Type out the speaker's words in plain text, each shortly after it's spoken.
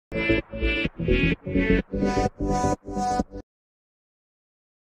Hello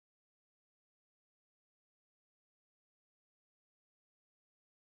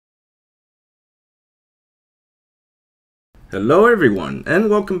everyone, and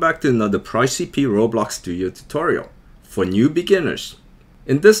welcome back to another PrizeCP Roblox Studio tutorial for new beginners.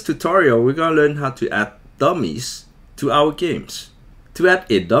 In this tutorial, we're going to learn how to add dummies to our games. To add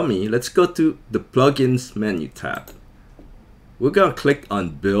a dummy, let's go to the Plugins menu tab. We're going to click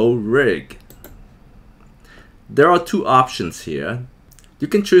on Build Rig. There are two options here. You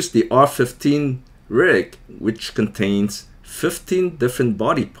can choose the R15 rig, which contains 15 different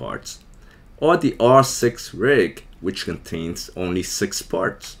body parts, or the R6 rig, which contains only 6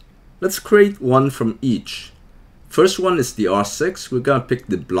 parts. Let's create one from each. First one is the R6. We're gonna pick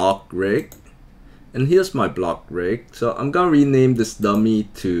the block rig, and here's my block rig. So I'm gonna rename this dummy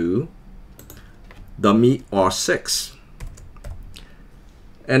to dummy R6.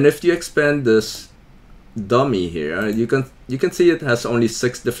 And if you expand this dummy here, you can see it has only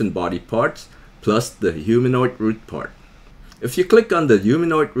 6 different body parts plus the humanoid root part. If you click on the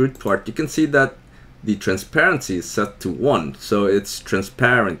humanoid root part, you can see that the transparency is set to 1, so it's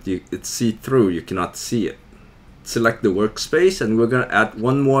transparent, it's see-through, you cannot see it. Select the workspace, and we're going to add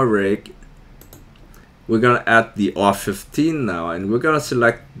one more rig. We're going to add the R15 now, and we're going to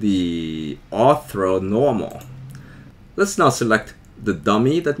select the Rthro normal. Let's now select the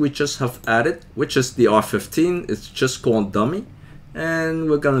dummy that we just have added, which is the R15. It's just called dummy, and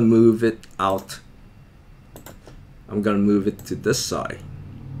we're going to move it out. I'm going to move it to this side.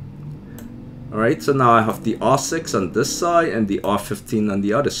 Alright, so now I have the R6 on this side and the R15 on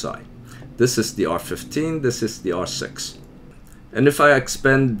the other side. This is the R15, this is the R6. And if I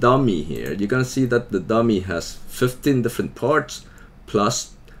expand dummy here, you're going to see that the dummy has 15 different parts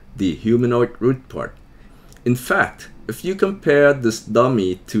plus the humanoid root part. In fact, if you compare this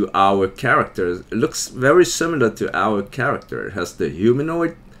dummy to our character, it looks very similar to our character. It has the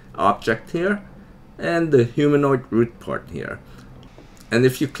humanoid object here and the humanoid root part here. And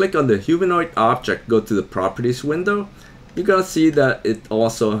if you click on the humanoid object, go to the properties window, you're gonna see that it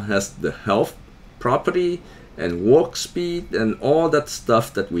also has the health property and walk speed and all that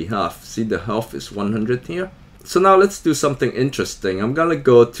stuff that we have. See, the health is 100 here. So now let's do something interesting. I'm gonna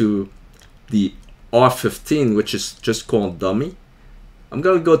go to the R15, which is just called dummy. I'm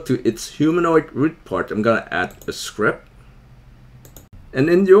gonna go to its humanoid root part. I'm gonna add a script. And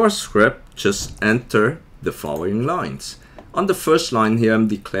in your script, just enter the following lines. On the first line here, I'm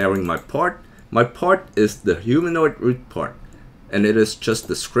declaring my part. My part is the humanoid root part, and it is just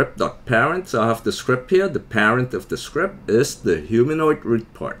the script.parent. So I have the script here. The parent of the script is the humanoid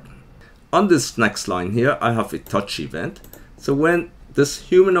root part. On this next line here, I have a touch event. So when this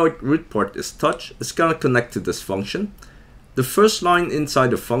humanoid root part is touched, it's gonna connect to this function. The first line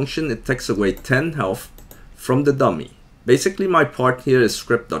inside the function, it takes away 10 health from the dummy. Basically, my part here is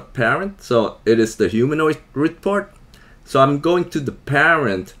script.parent, so it is the humanoid root part. So I'm going to the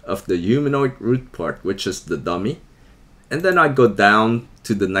parent of the humanoid root part, which is the dummy. And then I go down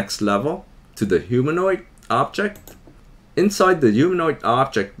to the next level, to the humanoid object. Inside the humanoid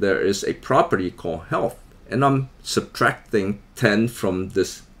object, there is a property called health. And I'm subtracting 10 from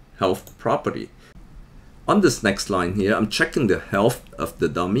this health property. On this next line here, I'm checking the health of the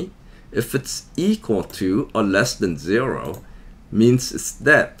dummy. If it's equal to or less than 0, means it's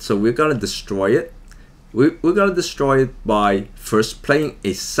dead. So we're going to destroy it. We're going to destroy it by first playing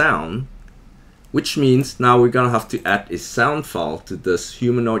a sound, which means now we're going to have to add a sound file to this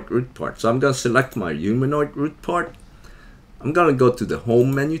humanoid root part. So I'm going to select my humanoid root part. I'm going to go to the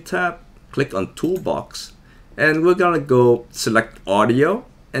home menu tab, click on toolbox, and we're going to go select audio,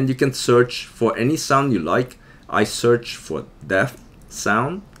 and you can search for any sound you like. I search for death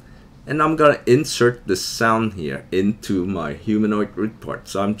sound, and I'm going to insert this sound here into my humanoid root part.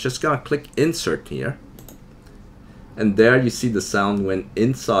 So I'm just going to click insert here. And there you see the sound went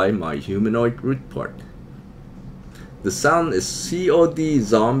inside my humanoid root part. The sound is COD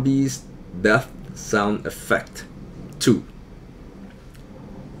Zombies Death Sound Effect 2.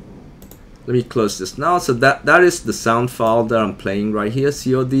 Let me close this now. So that is the sound file that I'm playing right here.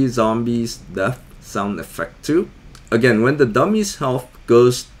 COD Zombies Death Sound Effect 2. Again, when the dummy's health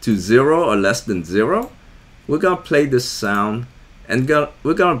goes to 0 or less than 0, we're going to play this sound and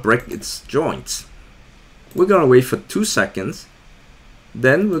we're going to break its joints. We're going to wait for 2 seconds,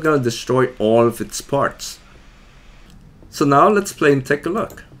 then we're going to destroy all of its parts. So now let's play and take a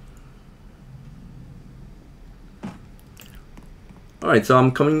look. Alright, so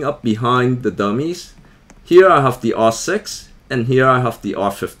I'm coming up behind the dummies. Here I have the R6 and here I have the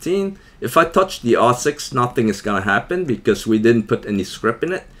R15. If I touch the R6, nothing is going to happen because we didn't put any script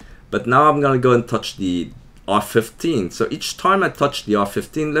in it. But now I'm gonna go and touch the R15. So each time I touch the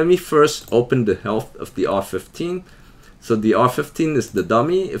R15, let me first open the health of the R15. So the R15 is the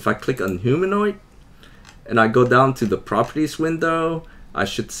dummy. If I click on humanoid and I go down to the properties window, I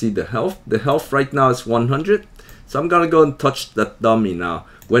should see the health. The health right now is 100. So I'm gonna go and touch that dummy now.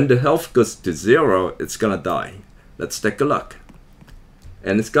 When the health goes to 0, it's gonna die. Let's take a look.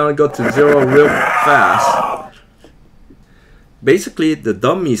 And it's gonna go to 0 real fast. Basically, the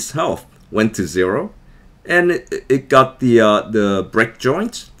dummy's health went to 0, and it got the break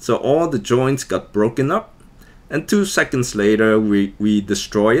joints. So all the joints got broken up, and 2 seconds later we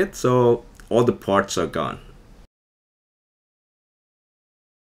destroy it. So all the parts are gone.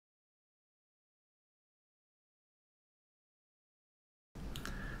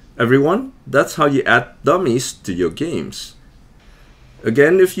 Everyone, that's how you add dummies to your games.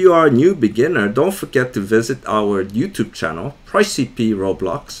 Again, if you are a new beginner, don't forget to visit our YouTube channel, PrizeCP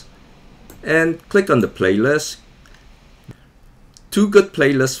Roblox, and click on the playlist. 2 good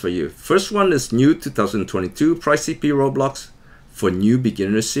playlists for you. First one is New 2022 PrizeCP Roblox for New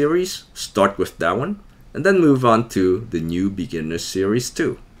Beginner Series. Start with that one, and then move on to the New Beginner Series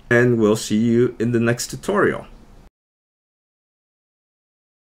 2. And we'll see you in the next tutorial.